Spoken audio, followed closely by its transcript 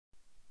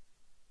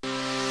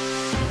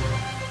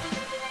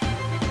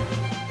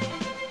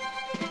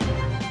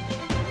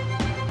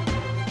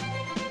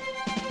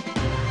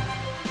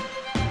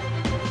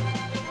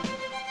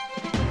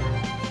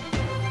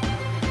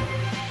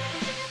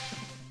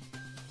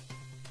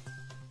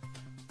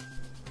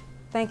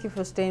Thank you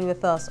for staying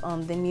with us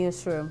on the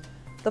newsroom.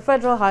 The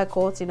Federal High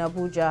Court in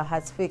Abuja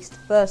has fixed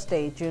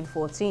Thursday, June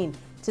 14,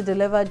 to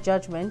deliver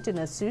judgment in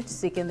a suit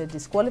seeking the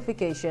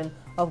disqualification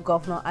of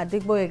Governor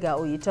Adegboyega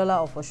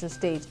Oyetola of Osun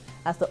State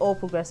as the All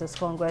Progressives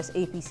Congress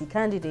APC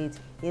candidate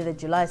in the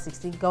July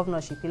 16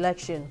 governorship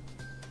election.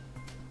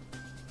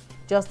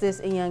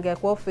 Justice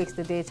Inyangekwo fixed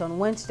the date on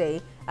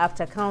Wednesday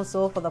after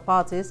counsel for the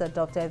parties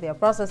adopted their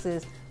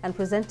processes and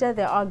presented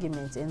their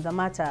arguments in the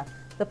matter.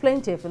 The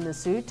plaintiff in the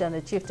suit and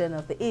the chieftain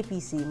of the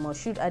APC,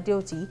 Moshood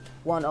Adeoti,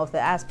 one of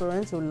the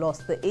aspirants who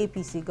lost the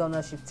APC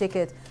governorship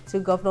ticket to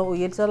Governor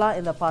Oyetola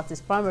in the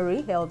party's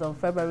primary held on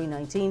February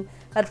 19,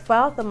 had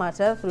filed the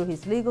matter through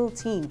his legal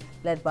team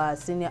led by a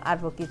senior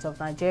advocate of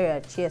Nigeria,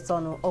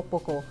 Chiesonu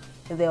Okpoko.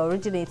 In the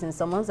originating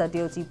summons,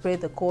 Adeoti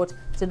prayed the court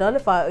to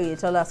nullify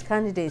Oyetola's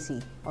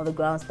candidacy on the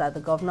grounds that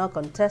the governor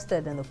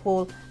contested in the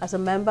poll as a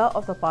member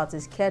of the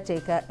party's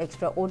caretaker,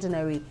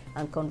 extraordinary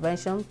and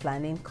convention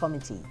planning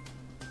committee.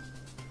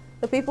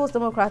 The People's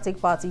Democratic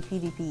Party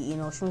 (PDP) in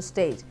Osun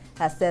State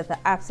has said the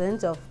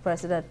absence of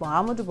President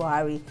Muhammadu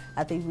Buhari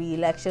at the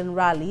re-election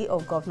rally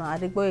of Governor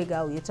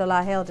Adegboyega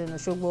Oyetola held in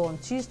Osogbo on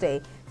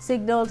Tuesday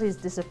signaled his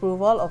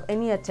disapproval of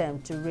any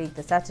attempt to rig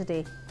the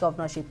Saturday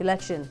governorship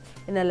election.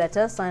 In a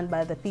letter signed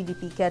by the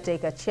PDP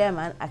caretaker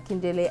chairman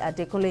Akindele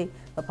Adekunle,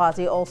 the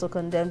party also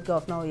condemned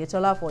Governor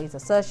Oyetola for his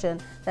assertion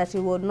that he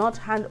would not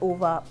hand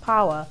over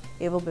power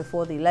even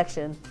before the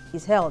election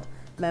is held.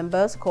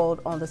 Members called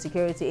on the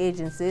security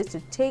agencies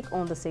to take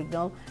on the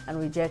signal and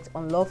reject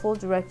unlawful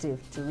directive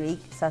to rig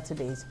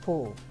Saturday's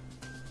poll.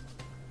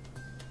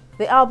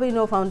 The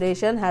Albino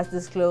Foundation has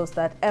disclosed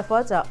that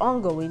efforts are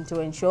ongoing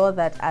to ensure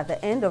that at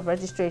the end of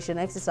registration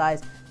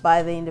exercise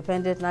by the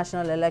Independent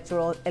National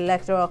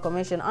Electoral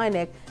Commission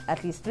 (INEC),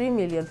 at least 3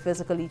 million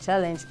physically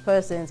challenged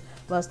persons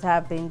must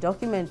have been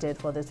documented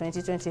for the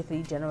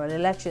 2023 general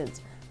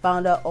elections.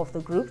 Founder of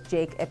the group,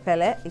 Jake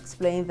Epele,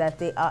 explained that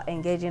they are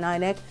engaging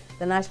INEC,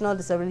 the National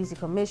Disability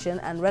Commission,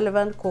 and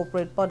relevant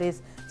corporate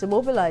bodies to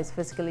mobilize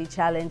physically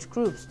challenged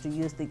groups to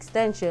use the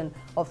extension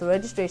of the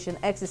registration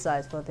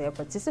exercise for their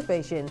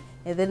participation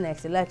in the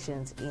next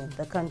elections in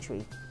the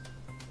country.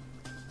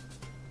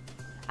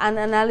 An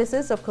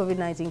analysis of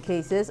COVID-19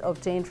 cases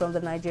obtained from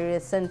the Nigeria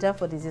Center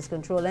for Disease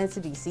Control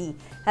 (NCDC)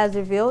 has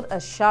revealed a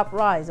sharp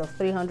rise of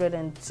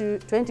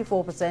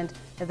 324%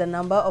 in the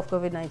number of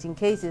COVID-19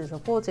 cases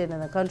reported in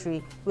the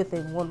country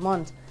within 1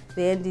 month.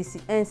 The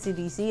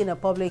NCDC, in a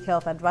public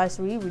health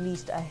advisory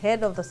released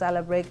ahead of the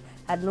Salah break,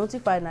 had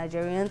notified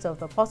Nigerians of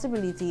the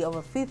possibility of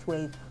a fifth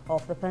wave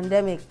of the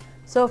pandemic.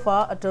 So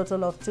far, a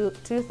total of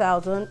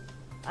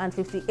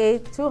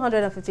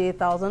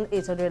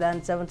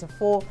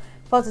 258,874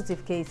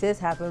 positive cases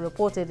have been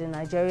reported in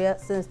Nigeria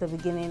since the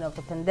beginning of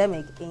the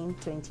pandemic in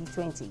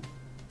 2020.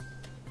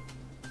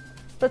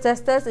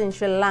 Protesters in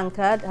Sri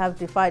Lanka have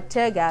defied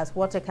tear gas,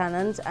 water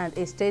cannons, and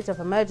a state of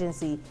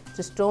emergency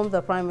to storm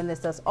the Prime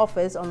Minister's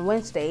office on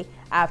Wednesday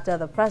after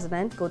the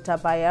President,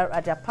 Gotabaya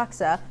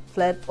Rajapaksa,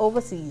 fled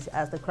overseas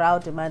as the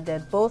crowd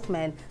demanded both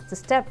men to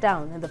step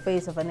down in the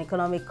face of an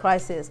economic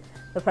crisis.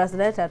 The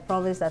President had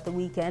promised at the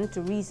weekend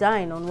to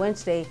resign on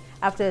Wednesday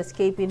after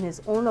escaping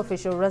his own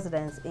official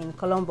residence in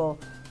Colombo.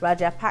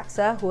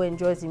 Rajapaksa, who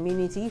enjoys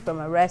immunity from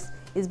arrest,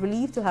 is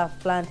believed to have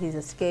planned his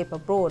escape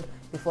abroad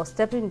before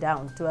stepping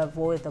down to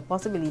avoid the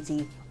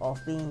possibility of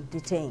being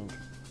detained.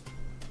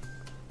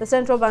 The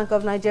Central Bank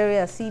of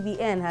Nigeria,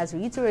 CBN, has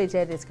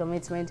reiterated its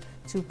commitment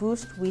to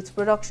boost wheat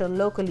production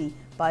locally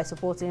by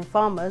supporting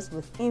farmers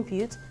with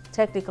inputs,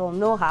 technical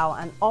know-how,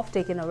 and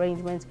off-taking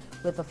arrangements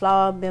with the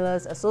Flour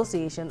Millers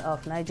Association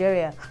of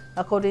Nigeria.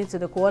 According to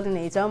the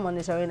Coordinator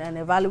Monitoring and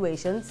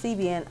Evaluation,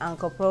 CBN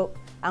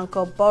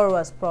Anchor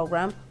Borrowers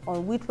Program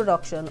on Wheat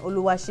Production,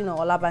 Oluwashina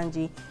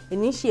Olabanji,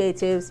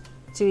 initiatives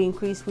to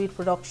increase wheat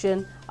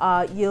production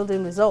are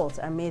yielding results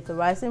amid the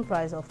rising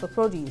price of the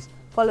produce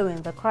following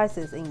the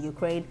crisis in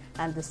Ukraine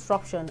and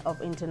disruption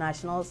of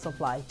international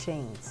supply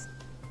chains.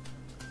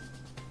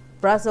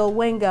 Brazil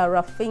winger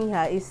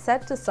Rafinha is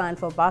set to sign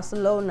for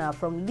Barcelona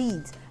from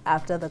Leeds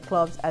after the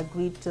clubs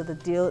agreed to the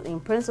deal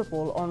in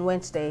principle on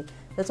Wednesday.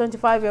 The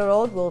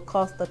 25-year-old will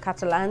cost the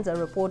Catalans a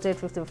reported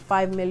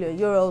 €55 million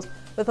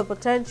with a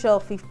potential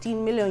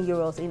 €15 million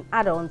in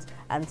add-ons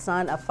and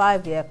sign a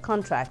 5-year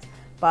contract.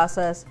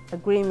 Barca's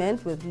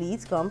agreement with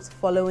Leeds comes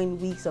following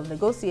weeks of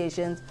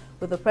negotiations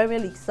with the Premier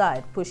League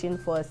side pushing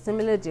for a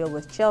similar deal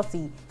with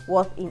Chelsea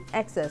worth in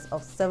excess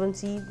of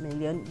 €70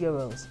 million.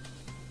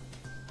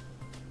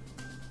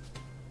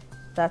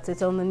 That's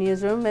it on the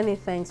newsroom. Many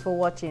thanks for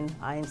watching.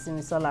 I am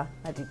Simisola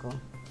Adigun.